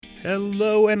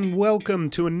Hello and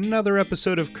welcome to another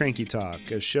episode of Cranky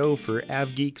Talk, a show for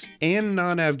AvGeeks and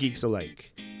non-AvGeeks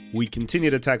alike. We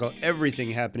continue to tackle everything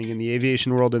happening in the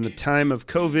aviation world in the time of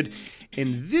COVID,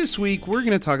 and this week we're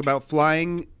going to talk about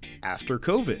flying after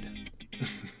COVID.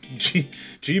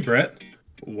 Gee, Brett,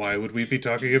 why would we be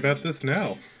talking about this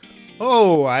now?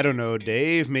 Oh, I don't know,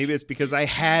 Dave. Maybe it's because I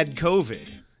had COVID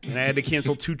and I had to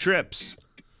cancel 2 trips.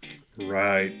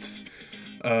 Right.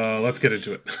 Let's get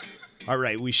into it. All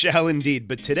right, we shall indeed.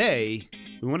 But today,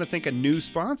 we want to thank a new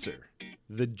sponsor,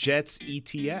 the Jets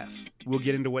ETF. We'll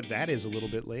get into what that is a little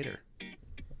bit later.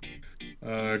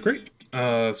 Great.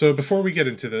 So before we get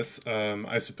into this,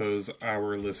 I suppose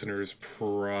our listeners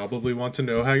probably want to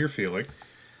know how you're feeling.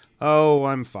 Oh,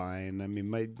 I'm fine. I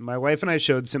mean, my wife and I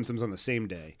showed symptoms on the same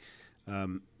day.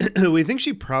 We think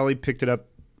she probably picked it up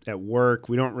at work.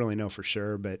 We don't really know for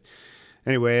sure, but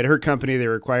anyway, at her company, they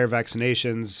require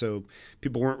vaccinations, so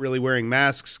people weren't really wearing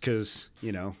masks because,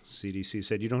 CDC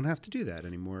said you don't have to do that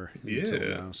anymore until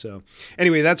now. So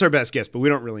anyway, that's our best guess, but we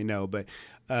don't really know. But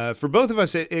for both of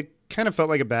us, it kind of felt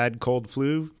like a bad cold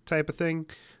flu type of thing.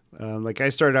 I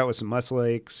started out with some muscle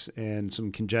aches and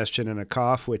some congestion and a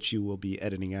cough, which you will be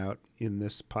editing out in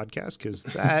this podcast because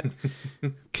that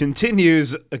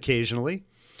continues occasionally.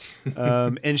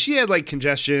 And she had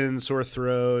congestion, sore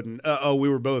throat, and we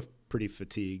were both pretty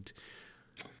fatigued.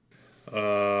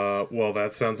 Well,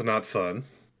 that sounds not fun.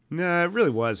 No, it really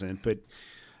wasn't. But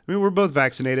I mean, we're both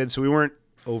vaccinated, so we weren't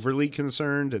overly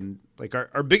concerned. And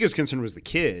our biggest concern was the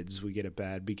kids. We get it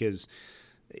bad because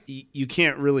you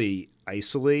can't really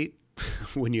isolate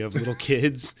when you have little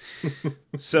kids.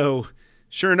 So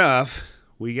sure enough,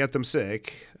 we got them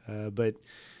sick, but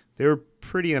they were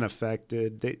pretty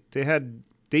unaffected.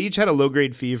 They each had a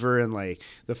low-grade fever, and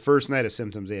the first night of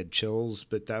symptoms, they had chills,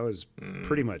 but that was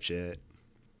pretty much it.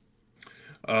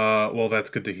 Well, that's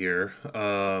good to hear.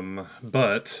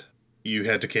 But you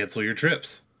had to cancel your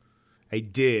trips. I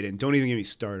did, and don't even get me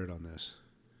started on this.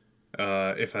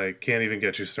 If I can't even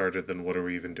get you started, then what are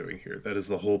we even doing here? That is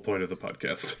the whole point of the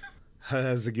podcast.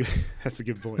 That's a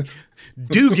good point.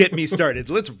 Do get me started.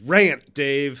 Let's rant,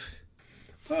 Dave.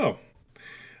 Oh,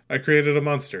 I created a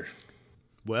monster.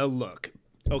 Well, look.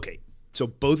 Okay, so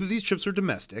both of these trips were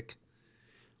domestic.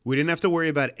 We didn't have to worry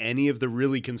about any of the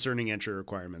really concerning entry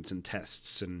requirements and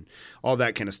tests and all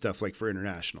that kind of stuff like for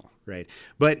international, right?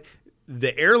 But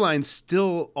the airlines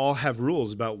still all have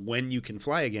rules about when you can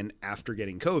fly again after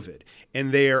getting COVID,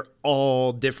 and they are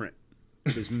all different.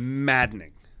 It was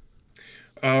maddening.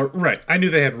 Right. I knew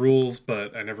they had rules,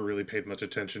 but I never really paid much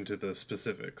attention to the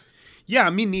specifics. Yeah,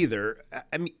 me neither.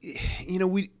 I mean,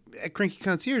 we at Cranky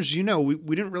Concierge,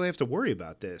 we didn't really have to worry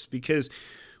about this because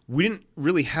we didn't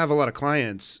really have a lot of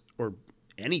clients or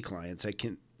any clients I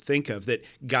can think of that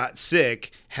got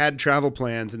sick, had travel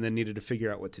plans, and then needed to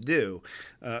figure out what to do.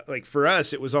 For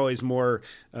us, it was always more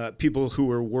people who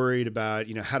were worried about,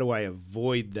 how do I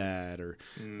avoid that? Or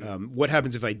what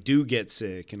happens if I do get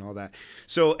sick and all that.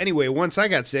 So anyway, once I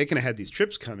got sick and I had these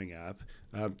trips coming up,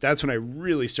 that's when I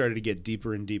really started to get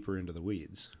deeper and deeper into the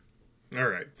weeds. All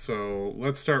right, so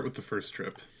let's start with the first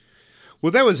trip.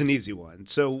 Well, that was an easy one.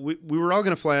 So we were all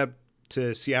going to fly up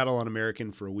to Seattle on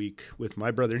American for a week with my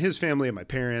brother and his family and my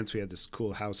parents. We had this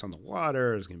cool house on the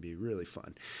water. It was going to be really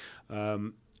fun.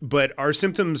 But our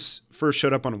symptoms first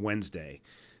showed up on Wednesday,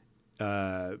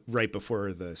 right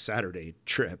before the Saturday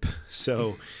trip.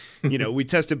 So, we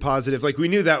tested positive. We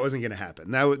knew that wasn't going to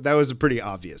happen. That was a pretty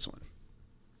obvious one.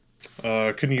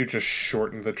 Couldn't you just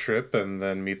shorten the trip and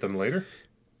then meet them later?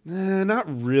 Not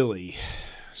really.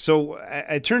 So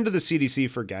I turned to the CDC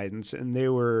for guidance, and they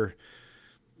were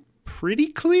pretty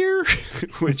clear,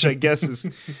 which I guess is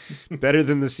better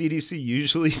than the CDC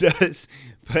usually does.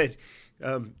 But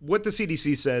what the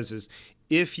CDC says is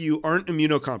if you aren't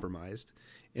immunocompromised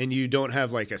and you don't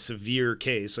have a severe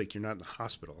case, you're not in the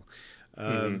hospital,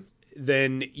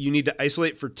 then you need to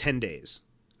isolate for 10 days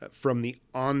from the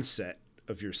onset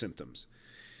of your symptoms.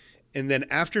 And then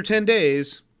after 10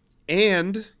 days,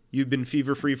 and you've been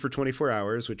fever-free for 24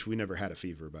 hours, which we never had a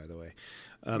fever, by the way,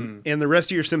 and the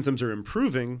rest of your symptoms are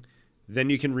improving, then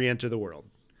you can re-enter the world.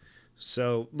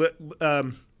 So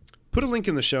put a link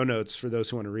in the show notes for those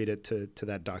who want to read it to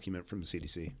that document from the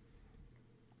CDC.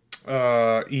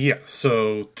 Yeah,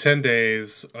 so 10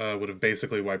 days would have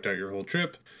basically wiped out your whole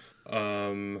trip.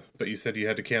 But you said you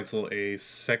had to cancel a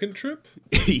second trip?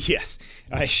 Yes,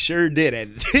 I sure did.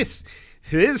 And this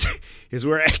is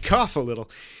where I cough a little.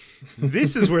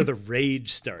 This is where the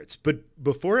rage starts. But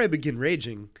before I begin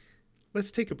raging, let's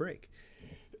take a break.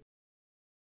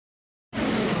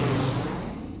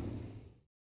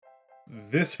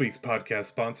 This week's podcast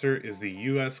sponsor is the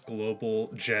U.S.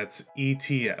 Global Jets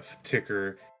ETF,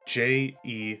 ticker JETS,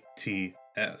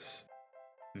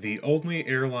 the only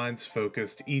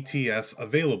airlines-focused ETF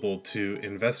available to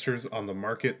investors on the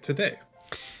market today.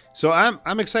 So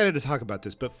I'm excited to talk about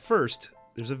this, but first,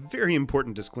 there's a very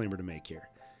important disclaimer to make here.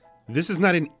 This is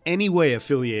not in any way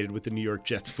affiliated with the New York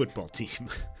Jets football team.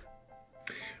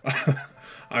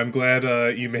 I'm glad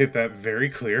you made that very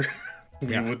clear.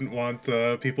 We wouldn't want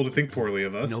people to think poorly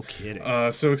of us. No kidding.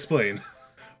 So explain,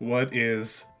 what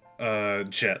is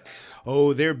Jets?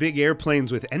 Oh, they're big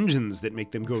airplanes with engines that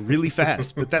make them go really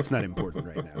fast, but that's not important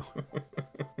right now.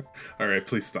 All right,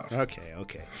 please stop. Okay.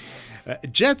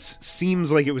 Jets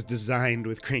seems like it was designed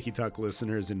with Cranky Talk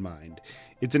listeners in mind.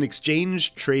 It's an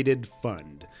exchange-traded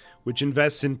fund, which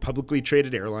invests in publicly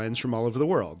traded airlines from all over the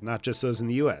world, not just those in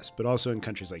the U.S., but also in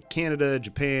countries like Canada,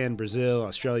 Japan, Brazil,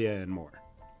 Australia, and more.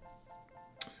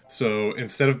 So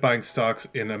instead of buying stocks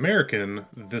in American,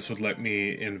 this would let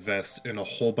me invest in a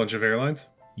whole bunch of airlines?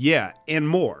 Yeah, and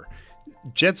more.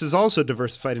 Jets is also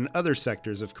diversified in other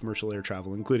sectors of commercial air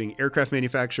travel, including aircraft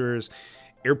manufacturers,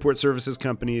 airport services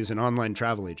companies, and online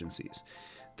travel agencies.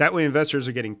 That way, investors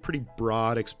are getting pretty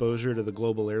broad exposure to the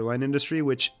global airline industry,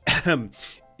 which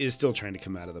is still trying to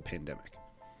come out of the pandemic.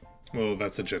 Well,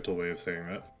 that's a gentle way of saying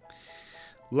that.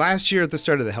 Last year, at the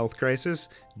start of the health crisis,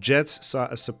 Jets saw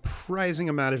a surprising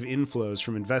amount of inflows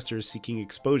from investors seeking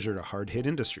exposure to hard-hit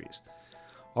industries.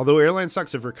 Although airline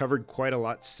stocks have recovered quite a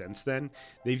lot since then,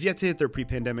 they've yet to hit their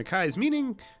pre-pandemic highs,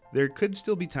 meaning there could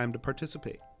still be time to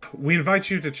participate. We invite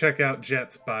you to check out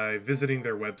Jets by visiting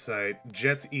their website,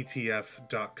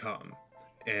 jetsetf.com.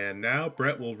 And now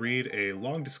Brett will read a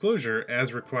long disclosure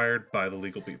as required by the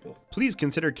legal people. Please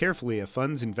consider carefully a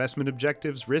fund's investment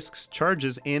objectives, risks,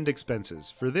 charges, and expenses.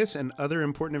 For this and other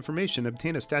important information,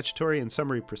 obtain a statutory and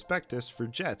summary prospectus for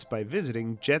Jets by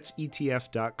visiting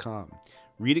jetsetf.com.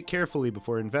 Read it carefully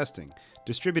before investing.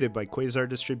 Distributed by Quasar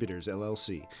Distributors,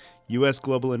 LLC. U.S.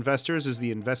 Global Investors is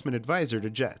the investment advisor to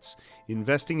Jets.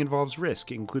 Investing involves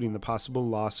risk, including the possible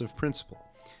loss of principal.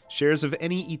 Shares of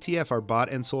any ETF are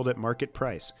bought and sold at market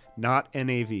price, not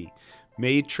NAV.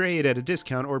 May trade at a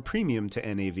discount or premium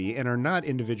to NAV and are not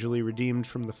individually redeemed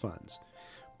from the funds.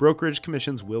 Brokerage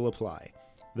commissions will apply.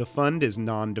 The fund is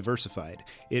non-diversified.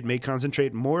 It may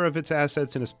concentrate more of its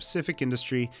assets in a specific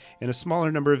industry and a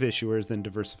smaller number of issuers than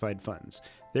diversified funds.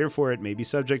 Therefore, it may be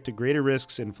subject to greater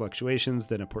risks and fluctuations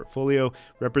than a portfolio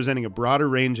representing a broader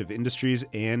range of industries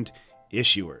and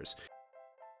issuers.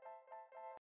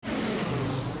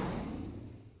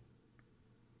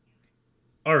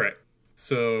 All right.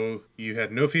 So you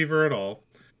had no fever at all.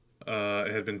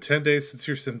 It had been 10 days since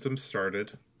your symptoms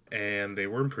started, and they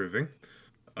were improving.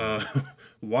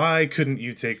 Why couldn't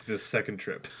you take this second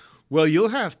trip? Well, you'll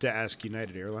have to ask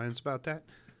United Airlines about that.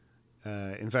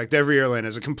 In fact, every airline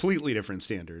has a completely different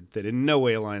standard that in no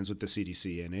way aligns with the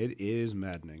CDC, and it is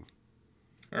maddening.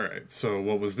 All right. So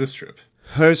what was this trip?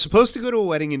 I was supposed to go to a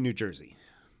wedding in New Jersey.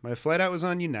 My flight out was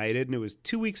on United, and it was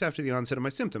 2 weeks after the onset of my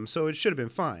symptoms, so it should have been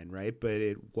fine, right? But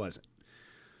it wasn't.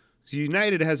 So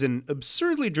United has an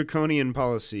absurdly draconian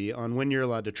policy on when you're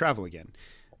allowed to travel again.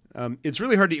 It's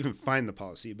really hard to even find the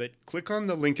policy, but click on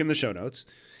the link in the show notes,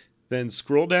 then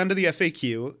scroll down to the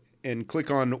FAQ, and click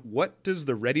on what does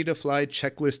the ready-to-fly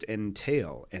checklist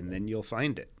entail, and then you'll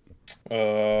find it.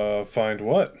 Find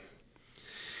what?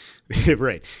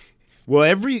 Right. Well,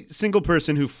 every single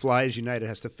person who flies United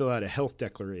has to fill out a health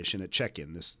declaration at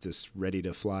check-in, this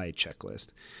ready-to-fly checklist.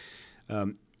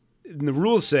 And the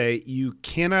rules say you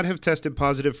cannot have tested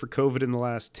positive for COVID in the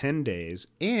last 10 days,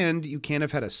 and you can't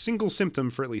have had a single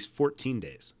symptom for at least 14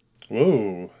 days.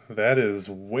 Whoa, that is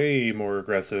way more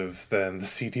aggressive than the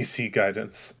CDC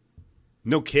guidance.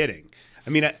 No kidding. I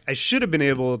mean, I should have been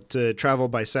able to travel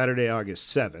by Saturday,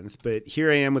 August 7th, but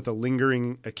here I am with a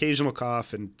lingering occasional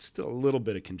cough and still a little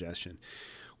bit of congestion.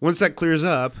 Once that clears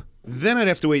up, then I'd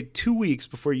have to wait 2 weeks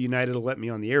before United will let me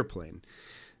on the airplane.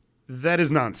 That is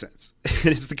nonsense.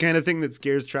 And it's the kind of thing that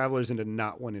scares travelers into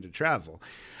not wanting to travel.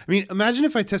 I mean, imagine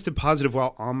if I tested positive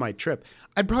while on my trip.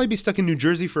 I'd probably be stuck in New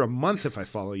Jersey for a month if I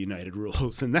follow United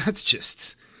rules, and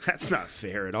that's not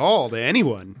fair at all to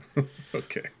anyone.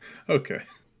 Okay.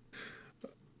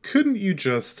 Couldn't you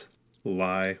just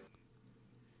lie?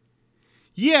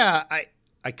 Yeah,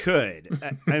 I could.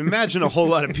 I imagine a whole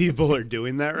lot of people are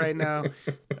doing that right now.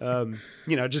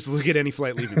 Just look at any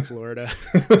flight leaving Florida.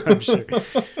 I'm sure.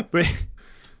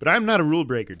 But I'm not a rule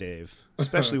breaker, Dave,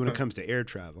 especially when it comes to air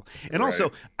travel. And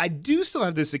also, I do still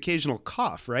have this occasional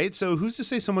cough, right? So who's to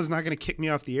say someone's not going to kick me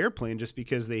off the airplane just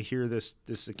because they hear this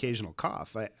occasional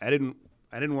cough? I didn't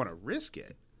want to risk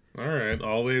it. All right,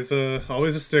 always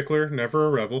a stickler, never a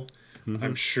rebel.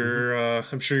 I'm sure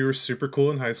you were super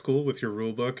cool in high school with your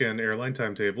rule book and airline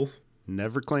timetables.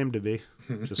 Never claimed to be.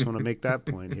 Just want to make that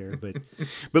point here.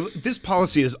 But this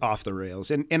policy is off the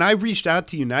rails. And I reached out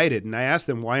to United and I asked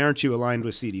them, why aren't you aligned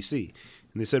with CDC?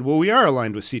 And they said, well, we are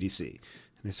aligned with CDC.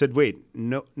 And I said, wait,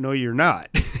 no, you're not.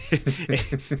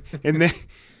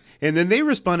 And then they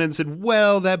responded and said,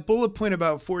 well, that bullet point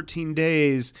about 14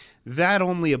 days, that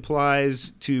only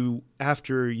applies to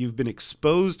after you've been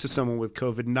exposed to someone with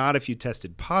COVID, not if you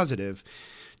tested positive.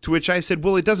 To which I said,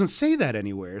 well, it doesn't say that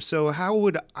anywhere. So how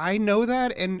would I know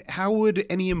that? And how would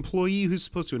any employee who's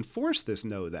supposed to enforce this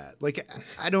know that? Like,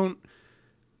 I don't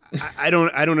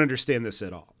understand this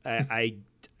at all. I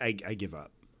give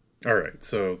up. All right.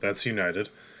 So that's United.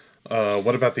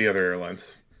 What about the other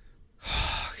airlines?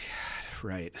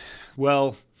 Right.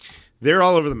 Well, they're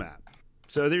all over the map.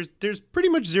 So there's pretty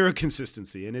much zero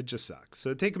consistency, and it just sucks.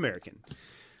 So take American.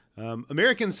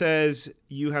 American says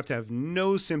you have to have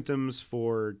no symptoms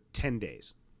for 10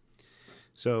 days.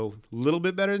 So a little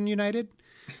bit better than United.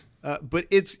 But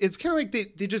it's kind of like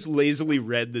they just lazily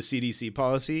read the CDC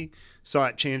policy, saw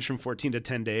it change from 14 to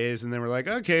 10 days, and then we're like,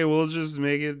 okay, we'll just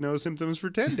make it no symptoms for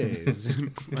 10 days.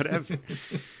 Whatever.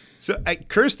 So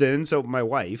Kirsten, so my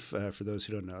wife, for those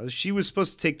who don't know, she was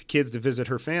supposed to take the kids to visit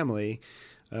her family,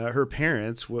 her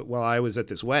parents, while I was at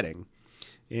this wedding.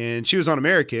 And she was on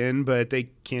American, but they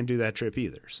can't do that trip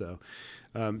either. So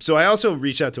I also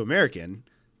reached out to American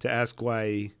to ask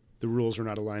why the rules were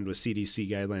not aligned with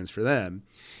CDC guidelines for them.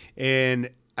 And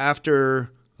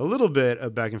after a little bit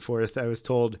of back and forth, I was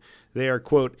told they are,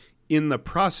 quote, in the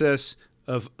process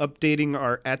of updating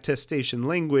our attestation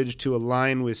language to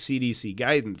align with CDC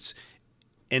guidance,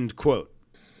 end quote.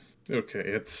 Okay,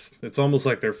 it's almost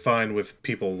like they're fine with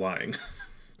people lying.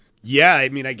 Yeah, I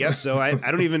mean, I guess so. I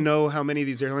don't even know how many of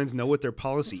these airlines know what their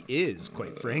policy is,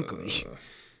 quite frankly.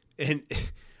 And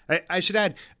I should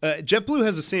add, JetBlue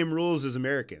has the same rules as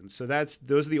American, so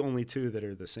those are the only two that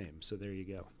are the same. So there you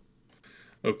go.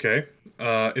 Okay.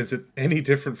 Is it any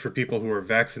different for people who are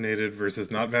vaccinated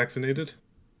versus not vaccinated?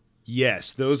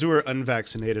 Yes, those who are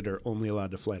unvaccinated are only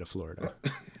allowed to fly to Florida.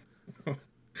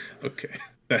 Okay.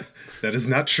 That is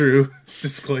not true.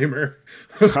 Disclaimer.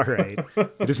 All right.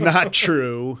 It is not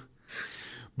true.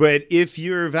 But if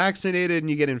you're vaccinated and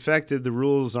you get infected, the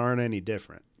rules aren't any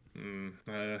different.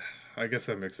 I guess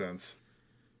that makes sense.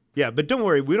 Yeah, but don't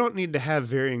worry. We don't need to have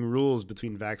varying rules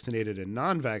between vaccinated and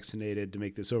non-vaccinated to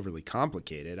make this overly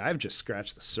complicated. I've just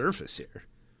scratched the surface here.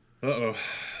 Uh-oh.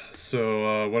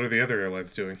 So what are the other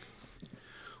airlines doing?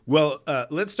 Well,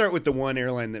 let's start with the one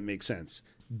airline that makes sense.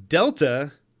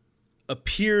 Delta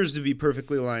appears to be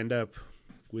perfectly lined up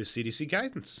with CDC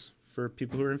guidance for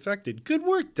people who are infected. Good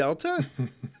work, Delta.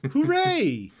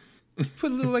 Hooray.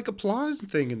 Put a little applause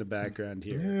thing in the background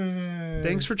here. Yay.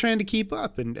 Thanks for trying to keep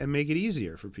up and make it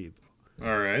easier for people.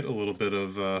 All right. A little bit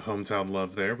of hometown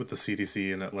love there with the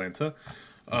CDC in Atlanta.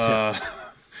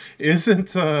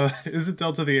 Isn't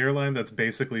Delta the airline that's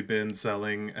basically been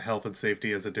selling health and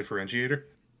safety as a differentiator?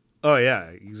 Oh, yeah,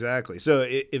 exactly. So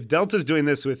if Delta's doing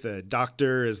this with a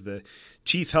doctor as the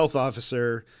chief health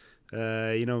officer,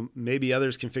 maybe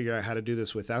others can figure out how to do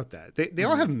this without that. They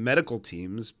all have medical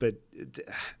teams, but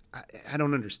I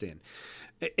don't understand.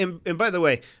 And by the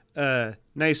way,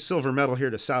 nice silver medal here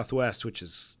to Southwest, which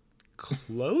is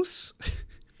close.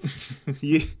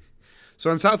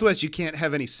 So on Southwest, you can't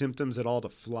have any symptoms at all to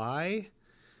fly,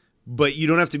 but you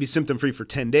don't have to be symptom-free for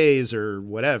 10 days or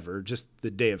whatever, just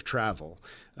the day of travel.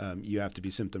 You have to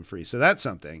be symptom-free. So that's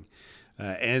something.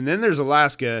 And then there's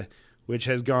Alaska, which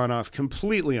has gone off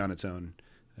completely on its own.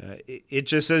 It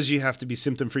just says you have to be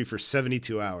symptom-free for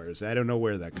 72 hours. I don't know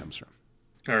where that comes from.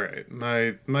 All right.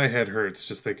 My head hurts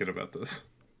just thinking about this.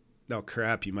 Oh,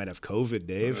 crap. You might have COVID,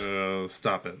 Dave.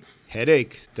 Stop it.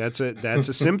 Headache. That's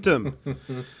a symptom.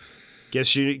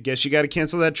 Guess you got to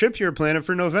cancel that trip you were planning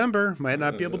for November. Might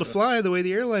not be able to fly the way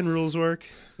the airline rules work.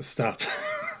 Stop.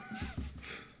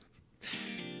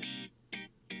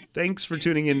 Thanks for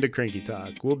tuning in to Cranky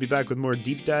Talk. We'll be back with more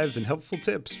deep dives and helpful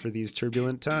tips for these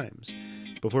turbulent times.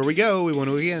 Before we go, we want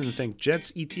to again thank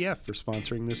Jets ETF for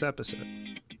sponsoring this episode.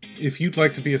 If you'd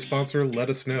like to be a sponsor, let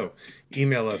us know.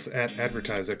 Email us at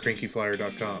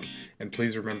advertise@crankyflyer.com. And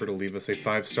please remember to leave us a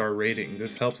 5-star rating.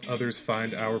 This helps others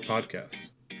find our podcast.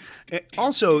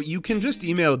 Also, you can just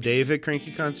email Dave at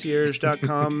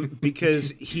crankyconcierge.com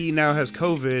because he now has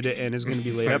COVID and is going to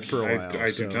be laid up for a while.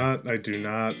 I do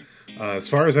not. As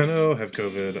far as I know, have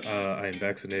COVID. I am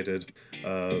vaccinated.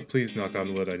 Please knock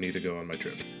on wood, I need to go on my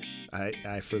trip.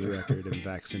 I for the record, am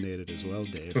vaccinated as well,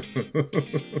 Dave.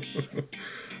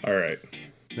 All right.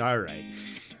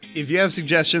 If you have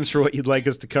suggestions for what you'd like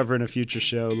us to cover in a future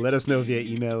show, let us know via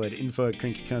email at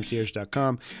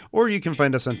info@crankyconcierge.com, or you can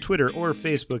find us on Twitter or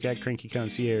Facebook at Cranky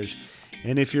Concierge.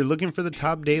 And if you're looking for the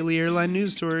top daily airline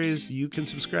news stories, you can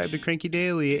subscribe to Cranky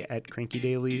Daily at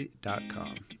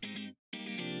crankydaily.com.